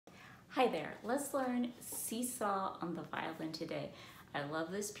Hi there, let's learn Seesaw on the violin today. I love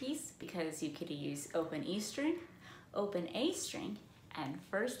this piece because you could use open E string, open A string, and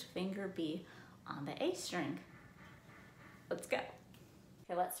first finger B on the A string. Let's go.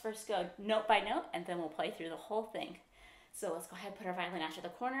 Okay, let's first go note by note and then we'll play through the whole thing. So let's go ahead and put our violin out to the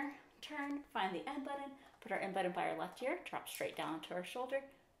corner, turn, find the end button, put our end button by our left ear, drop straight down to our shoulder,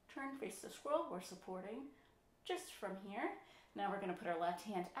 turn, face the scroll, we're supporting just from here. Now we're going to put our left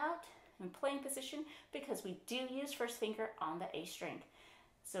hand out in playing position because we do use first finger on the A string.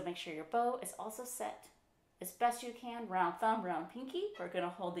 So make sure your bow is also set as best you can, round thumb, round pinky. We're going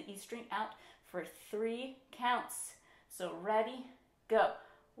to hold the E string out for 3 counts. So ready, go.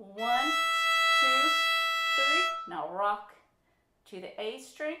 1, 2, 3. Now rock to the A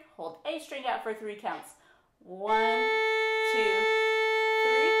string. Hold A string out for 3 counts. 1, 2,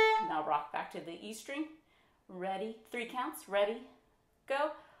 3. Now rock back to the E string. Ready, 3 counts, ready,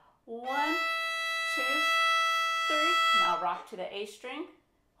 go. 1, 2, 3. Now rock to the A string.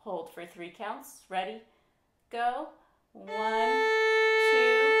 Hold for 3 counts, ready, go. 1, 2,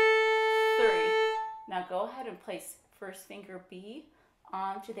 3. Now go ahead and place first finger B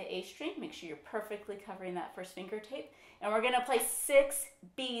onto the A string. Make sure you're perfectly covering that first finger tape. And we're going to play 6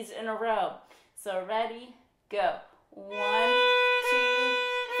 B's in a row. So ready, go. 1, 2,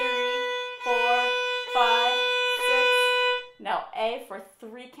 3, 4, 5, 6. Now A for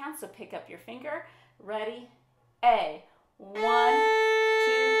 3 counts, so pick up your finger. Ready, A. 1, 2,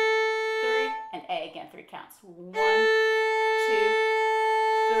 3, and A again, 3 counts. 1, 2,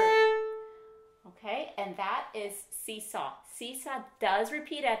 3. Okay, and that is Seesaw. Seesaw does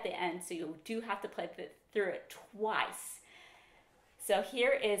repeat at the end, so you do have to play through it twice. So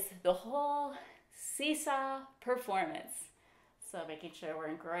here is the whole Seesaw performance. So making sure we're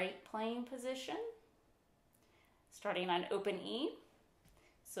in great playing position. Starting on open E.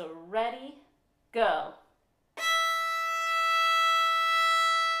 So ready, go.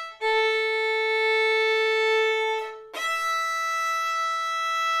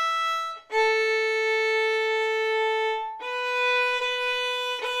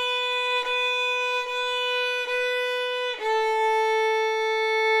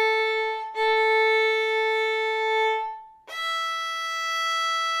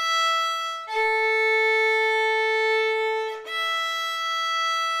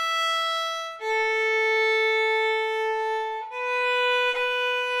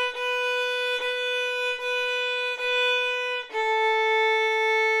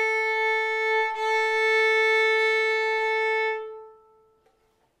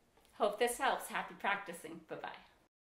 Hope this helps. Happy practicing. Bye-bye.